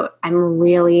point. And so I'm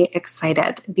really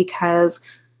excited because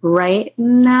right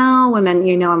now, women,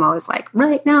 I'm always like,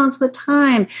 right now is the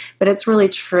time, but it's really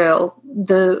true.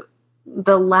 The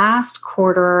last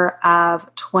quarter of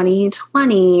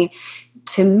 2020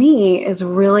 to me is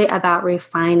really about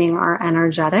refining our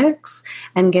energetics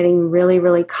and getting really,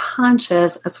 really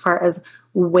conscious as far as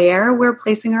where we're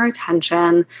placing our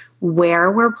attention, where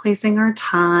we're placing our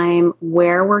time,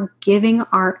 where we're giving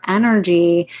our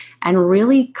energy, and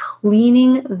really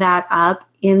cleaning that up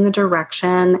in the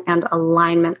direction and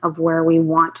alignment of where we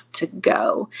want to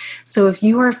go. So if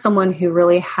you are someone who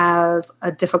really has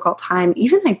a difficult time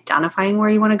even identifying where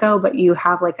you want to go, but you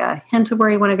have like a hint of where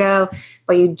you want to go,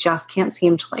 but you just can't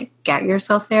seem to like get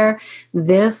yourself there,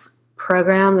 this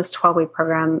program, this 12-week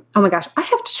program, oh my gosh, I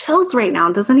have chills right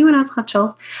now. Does anyone else have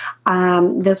chills?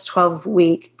 This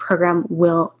 12-week program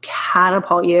will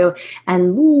catapult you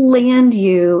and land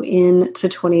you into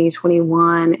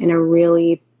 2021 in a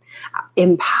really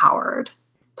empowered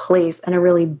place and a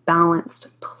really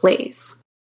balanced place.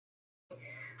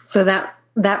 So that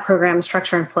program,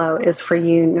 Structure and Flow, is for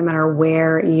you no matter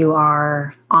where you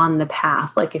are on the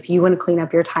path. Like if you want to clean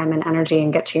up your time and energy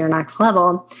and get to your next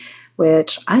level,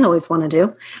 which I always want to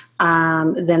do,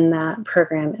 then that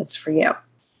program is for you.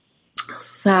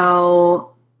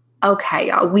 So, okay,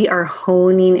 y'all, we are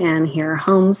honing in here,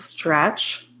 home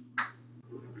stretch.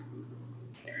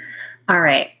 All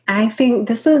right, I think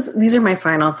these are my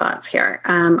final thoughts here.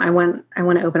 I want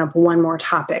to open up one more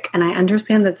topic, and I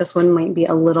understand that this one might be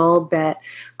a little bit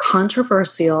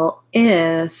controversial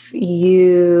if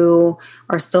you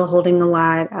are still holding a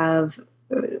lot of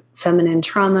feminine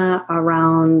trauma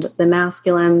around the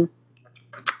masculine,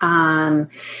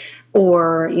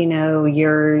 or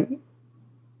you're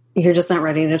just not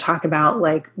ready to talk about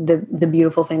like the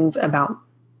beautiful things about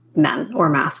men or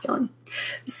masculine.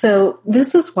 So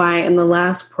this is why in the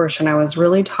last portion I was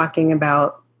really talking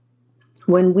about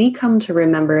when we come to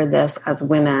remember this as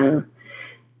women,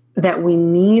 that we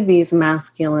need the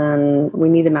masculine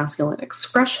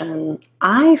expression.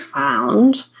 I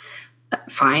found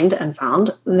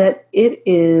that it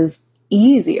is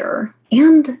easier,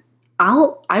 and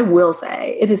I will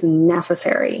say it is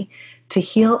necessary to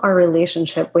heal our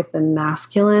relationship with the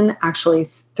masculine actually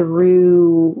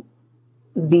through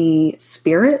the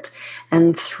spirit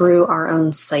and through our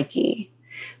own psyche.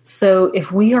 So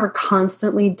if we are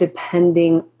constantly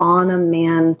depending on a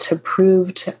man to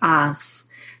prove to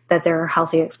us that there are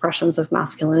healthy expressions of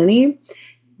masculinity,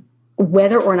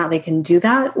 whether or not they can do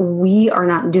that, we are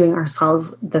not doing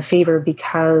ourselves the favor,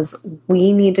 because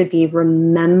we need to be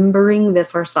remembering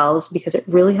this ourselves, because it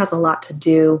really has a lot to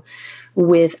do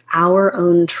with our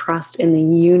own trust in the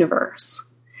universe.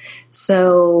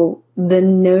 So the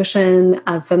notion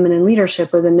of feminine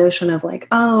leadership, or the notion of like,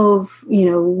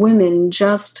 women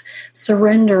just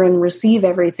surrender and receive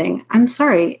everything. I'm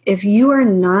sorry, if you are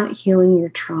not healing your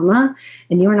trauma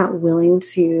and you are not willing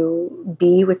to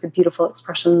be with the beautiful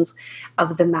expressions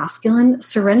of the masculine,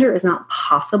 surrender is not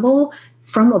possible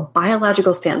from a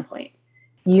biological standpoint.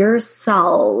 Your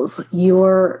cells,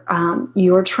 your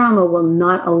trauma will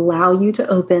not allow you to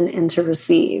open and to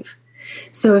receive.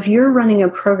 So if you're running a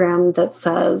program that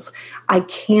says, I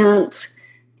can't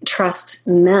trust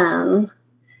men,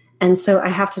 and so I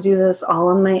have to do this all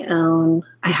on my own,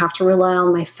 I have to rely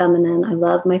on my feminine, I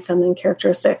love my feminine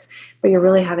characteristics, but you're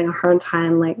really having a hard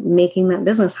time like making that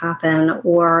business happen,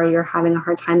 or you're having a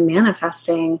hard time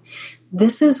manifesting,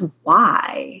 this is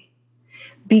why.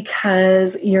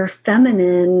 Because your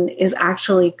feminine is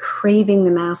actually craving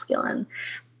the masculine.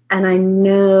 And I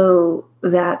know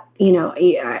that,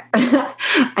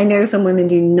 I know some women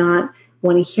do not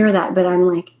want to hear that, but I'm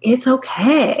like, it's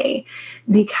okay,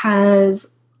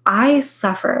 because I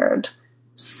suffered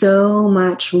so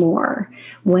much more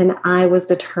when I was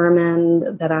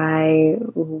determined that I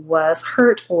was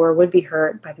hurt or would be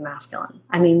hurt by the masculine.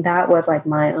 I mean, that was like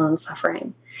my own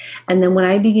suffering. And then when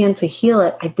I began to heal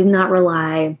it, I did not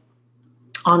rely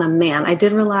on a man. I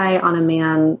did rely on a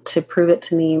man to prove it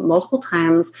to me multiple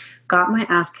times, got my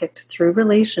ass kicked through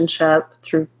relationship,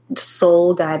 through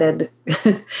soul-guided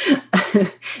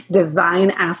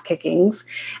divine ass kickings.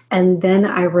 And then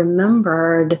I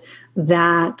remembered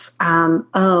that,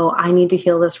 I need to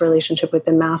heal this relationship with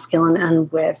the masculine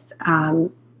and with,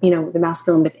 the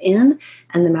masculine within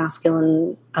and the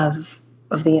masculine of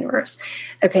the universe.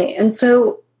 Okay. And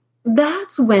so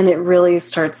that's when it really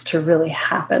starts to really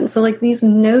happen. So like these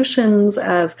notions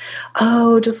of,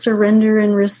 just surrender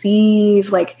and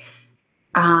receive, like,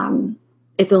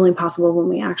 it's only possible when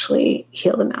we actually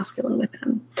heal the masculine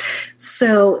within.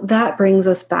 So that brings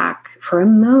us back for a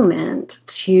moment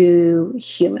to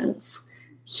humans,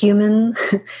 human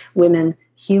women,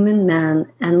 human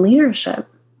men, and leadership.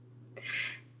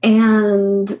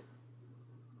 And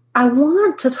I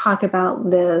want to talk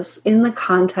about this in the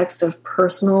context of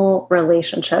personal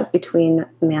relationship between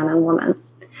man and woman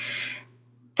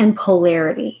and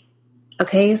polarity.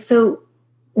 Okay, so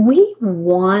we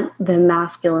want the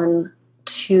masculine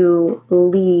to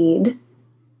lead.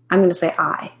 I'm going to say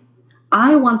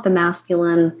I want the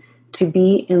masculine to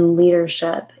be in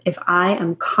leadership if I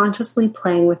am consciously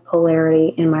playing with polarity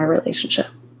in my relationship.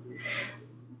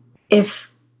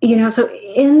 So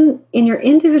in your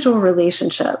individual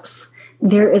relationships,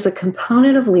 there is a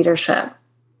component of leadership,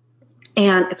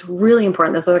 and it's really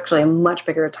important. This is actually a much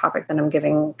bigger topic than I'm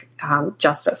giving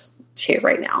justice to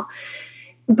right now.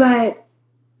 But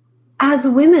as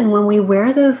women, when we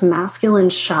wear those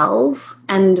masculine shells,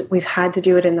 and we've had to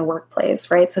do it in the workplace,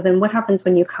 right? So then what happens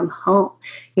when you come home?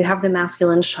 You have the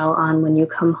masculine shell on when you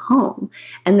come home,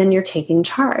 and then you're taking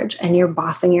charge and you're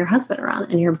bossing your husband around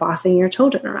and you're bossing your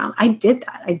children around. I did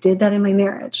that. I did that in my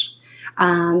marriage.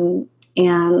 And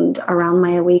around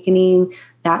my awakening,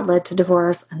 that led to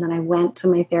divorce. And then I went to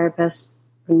my therapist,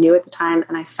 who knew at the time,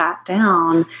 and I sat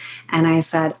down and I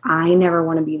said, I never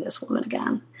want to be this woman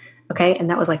again. Okay. And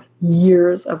that was like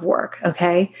years of work.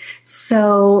 Okay.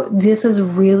 So this is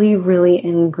really, really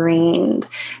ingrained,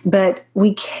 but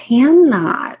we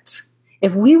cannot,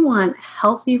 if we want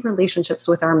healthy relationships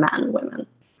with our men, women,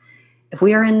 if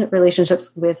we are in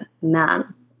relationships with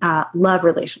men, love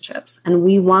relationships, and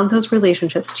we want those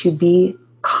relationships to be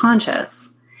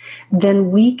conscious,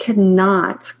 then we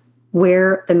cannot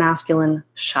wear the masculine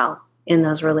shell in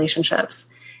those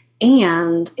relationships.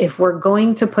 And if we're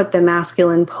going to put the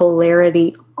masculine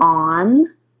polarity on,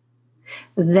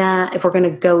 that if we're going to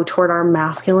go toward our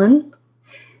masculine,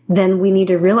 then we need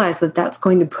to realize that that's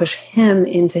going to push him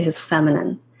into his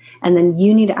feminine. And then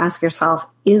you need to ask yourself,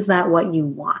 is that what you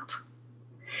want?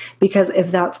 Because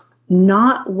if that's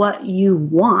not what you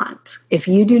want, if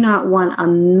you do not want a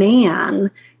man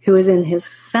who is in his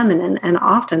feminine, and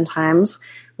oftentimes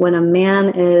when a man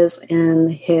is in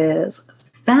his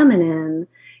feminine,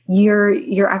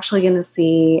 you're actually going to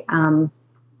see,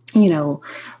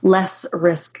 less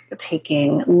risk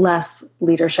taking, less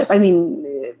leadership. I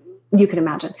mean, you can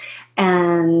imagine.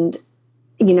 And,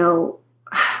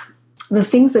 the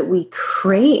things that we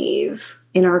crave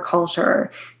in our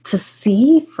culture to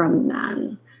see from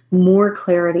men, more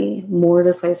clarity, more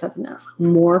decisiveness,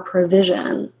 more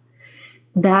provision,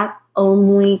 that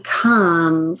only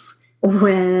comes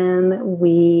when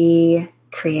we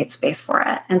create space for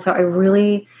it. And so I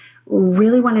really,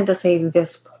 really wanted to say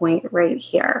this point right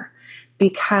here,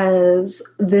 because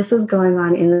this is going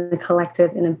on in the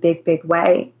collective in a big, big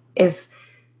way. If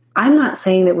I'm not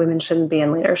saying that women shouldn't be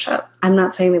in leadership, I'm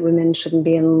not saying that women shouldn't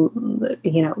be in,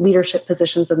 leadership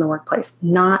positions in the workplace,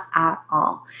 not at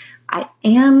all. I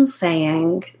am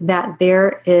saying that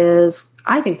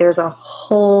I think there's a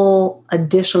whole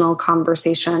additional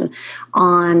conversation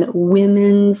on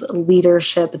women's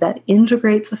leadership that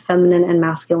integrates the feminine and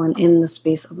masculine in the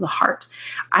space of the heart.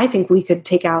 I think we could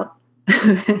take out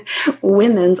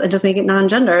women's and just make it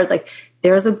non-gender. Like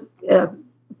there's a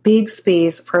big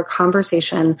space for a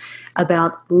conversation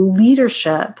about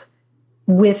leadership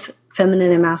with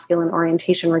feminine and masculine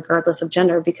orientation, regardless of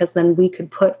gender, because then we could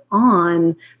put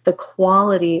on the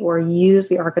quality or use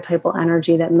the archetypal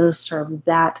energy that most serve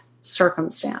that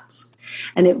circumstance.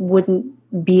 And it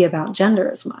wouldn't be about gender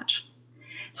as much.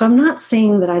 So I'm not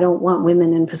saying that I don't want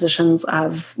women in positions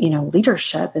of,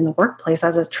 leadership in the workplace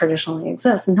as it traditionally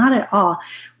exists. Not at all.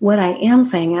 What I am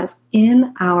saying is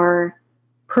in our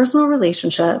personal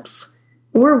relationships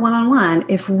or one-on-one,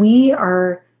 if we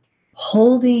are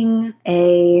holding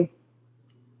a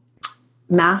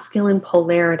masculine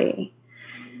polarity,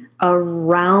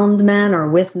 around men or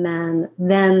with men,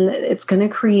 then it's going to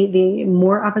create the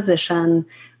more opposition,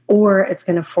 or it's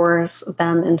going to force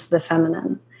them into the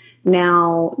feminine.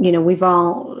 Now, we've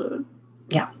all,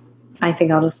 I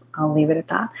think I'll leave it at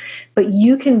that. But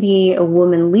you can be a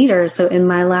woman leader. So in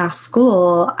my last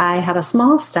school, I had a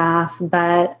small staff,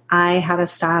 but I had a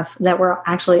staff that were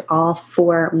actually all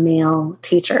 4 male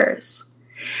teachers.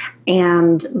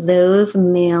 And those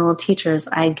male teachers,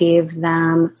 I gave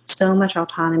them so much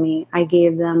autonomy. I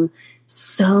gave them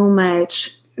so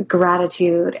much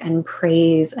gratitude and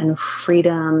praise and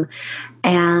freedom.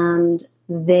 And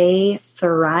they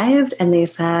thrived, and they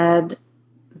said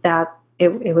that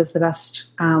it was the best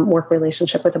work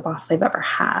relationship with a boss they've ever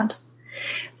had.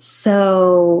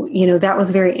 So, that was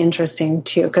very interesting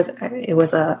too, because it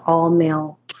was an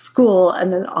all-male school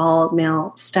and an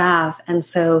all-male staff. And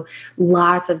so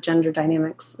lots of gender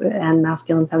dynamics and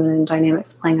masculine, feminine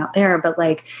dynamics playing out there. But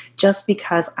just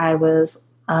because I was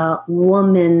a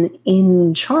woman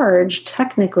in charge,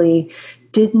 technically,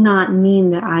 did not mean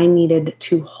that I needed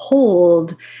to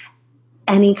hold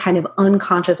any kind of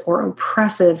unconscious or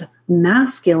oppressive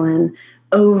masculine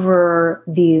over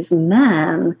these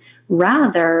men.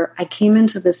 Rather, I came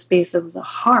into the space of the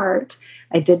heart.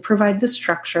 I did provide the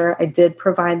structure. I did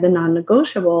provide the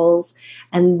non-negotiables.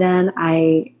 And then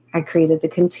I created the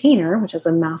container, which is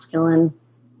a masculine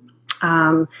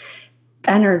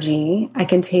energy. I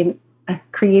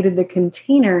created the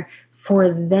container for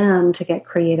them to get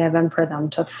creative and for them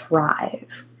to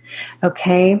thrive.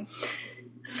 Okay?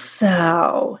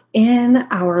 So in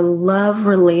our love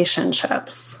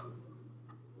relationships,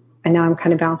 I know I'm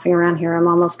kind of bouncing around here. I'm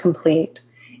almost complete.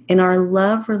 In our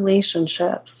love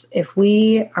relationships, if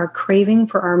we are craving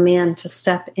for our man to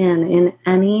step in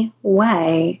any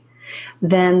way,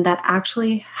 then that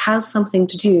actually has something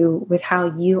to do with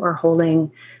how you are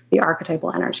holding the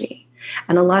archetypal energy.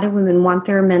 And a lot of women want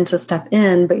their men to step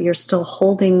in, but you're still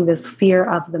holding this fear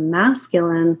of the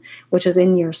masculine, which is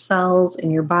in your cells, in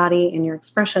your body, in your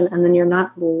expression, and then you're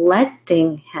not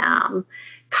letting him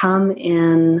come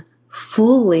in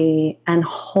fully and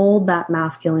hold that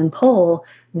masculine pull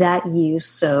that you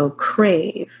so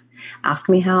crave. Ask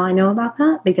me how I know about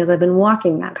that, because I've been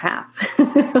walking that path.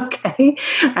 Okay.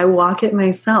 I walk it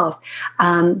myself.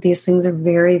 These things are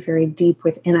very, very deep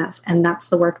within us. And that's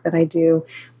the work that I do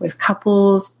with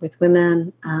couples, with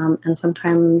women, and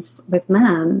sometimes with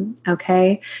men.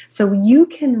 Okay. So you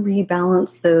can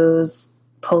rebalance those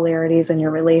polarities in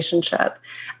your relationship.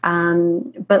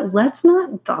 But let's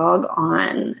not dog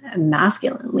on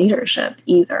masculine leadership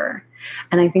either.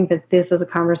 And I think that this is a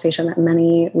conversation that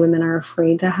many women are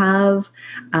afraid to have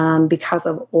because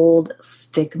of old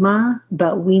stigma.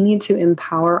 But we need to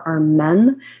empower our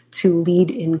men to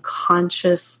lead in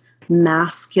conscious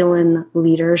masculine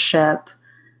leadership,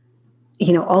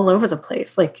 all over the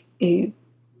place,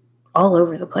 all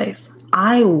over the place.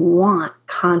 I want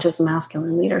conscious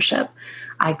masculine leadership.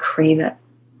 I crave it.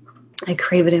 I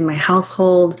crave it in my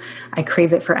household. I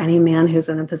crave it for any man who's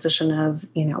in a position of,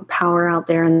 power out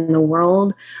there in the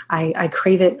world. I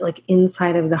crave it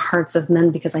inside of the hearts of men,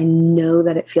 because I know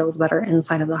that it feels better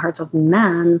inside of the hearts of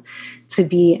men to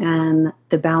be in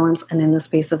the balance and in the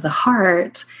space of the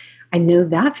heart. I know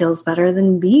that feels better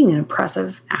than being an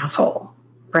oppressive asshole,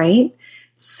 right?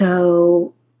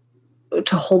 So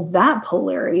to hold that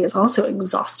polarity is also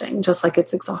exhausting, just like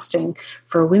it's exhausting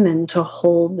for women to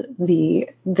hold the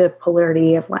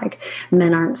polarity of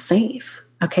men aren't safe.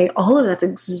 Okay. All of that's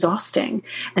exhausting,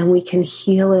 and we can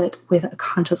heal it with a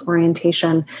conscious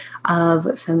orientation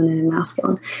of feminine and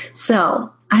masculine.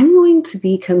 So I'm going to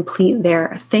be complete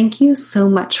there. Thank you so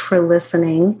much for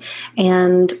listening.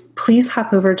 And please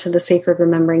hop over to the Sacred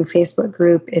Remembering Facebook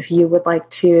group if you would like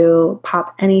to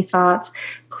pop any thoughts.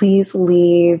 Please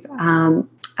leave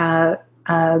a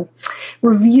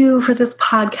review for this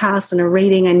podcast and a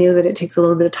rating. I know that it takes a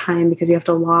little bit of time because you have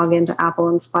to log into Apple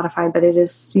and Spotify, but it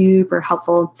is super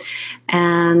helpful.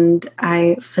 And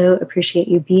I so appreciate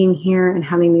you being here and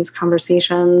having these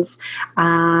conversations.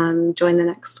 Join the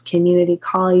next community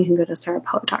call. You can go to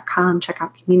sarahpoet.com, check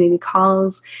out community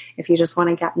calls if you just want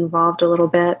to get involved a little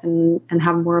bit and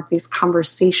have more of these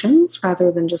conversations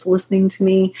rather than just listening to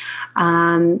me.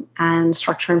 And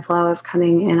Structure and Flow is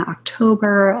coming in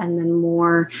October, and then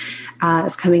more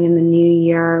is coming in the new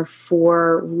year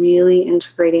for really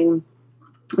integrating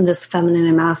this feminine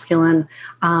and masculine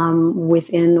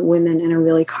within women in a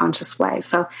really conscious way.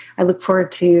 So I look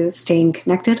forward to staying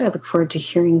connected. I look forward to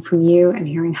hearing from you and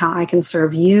hearing how I can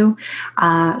serve you.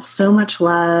 So much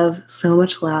love, so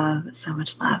much love, so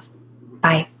much love.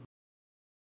 Bye.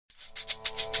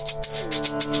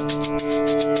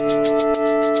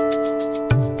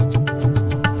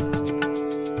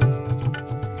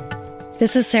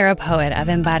 This is Sarah Poet of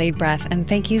Embodied Breath, and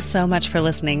thank you so much for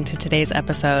listening to today's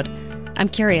episode. I'm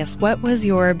curious, what was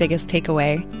your biggest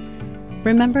takeaway?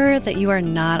 Remember that you are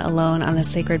not alone on the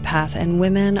sacred path, and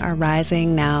women are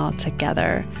rising now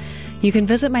together. You can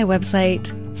visit my website,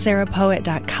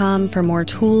 sarahpoet.com, for more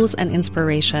tools and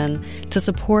inspiration to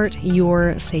support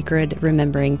your sacred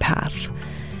remembering path.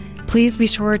 Please be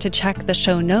sure to check the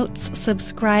show notes,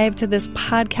 subscribe to this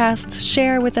podcast,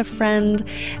 share with a friend,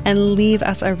 and leave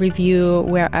us a review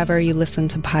wherever you listen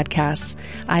to podcasts.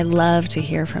 I love to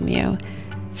hear from you.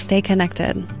 Stay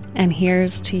connected, and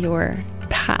here's to your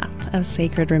path of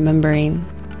sacred remembering.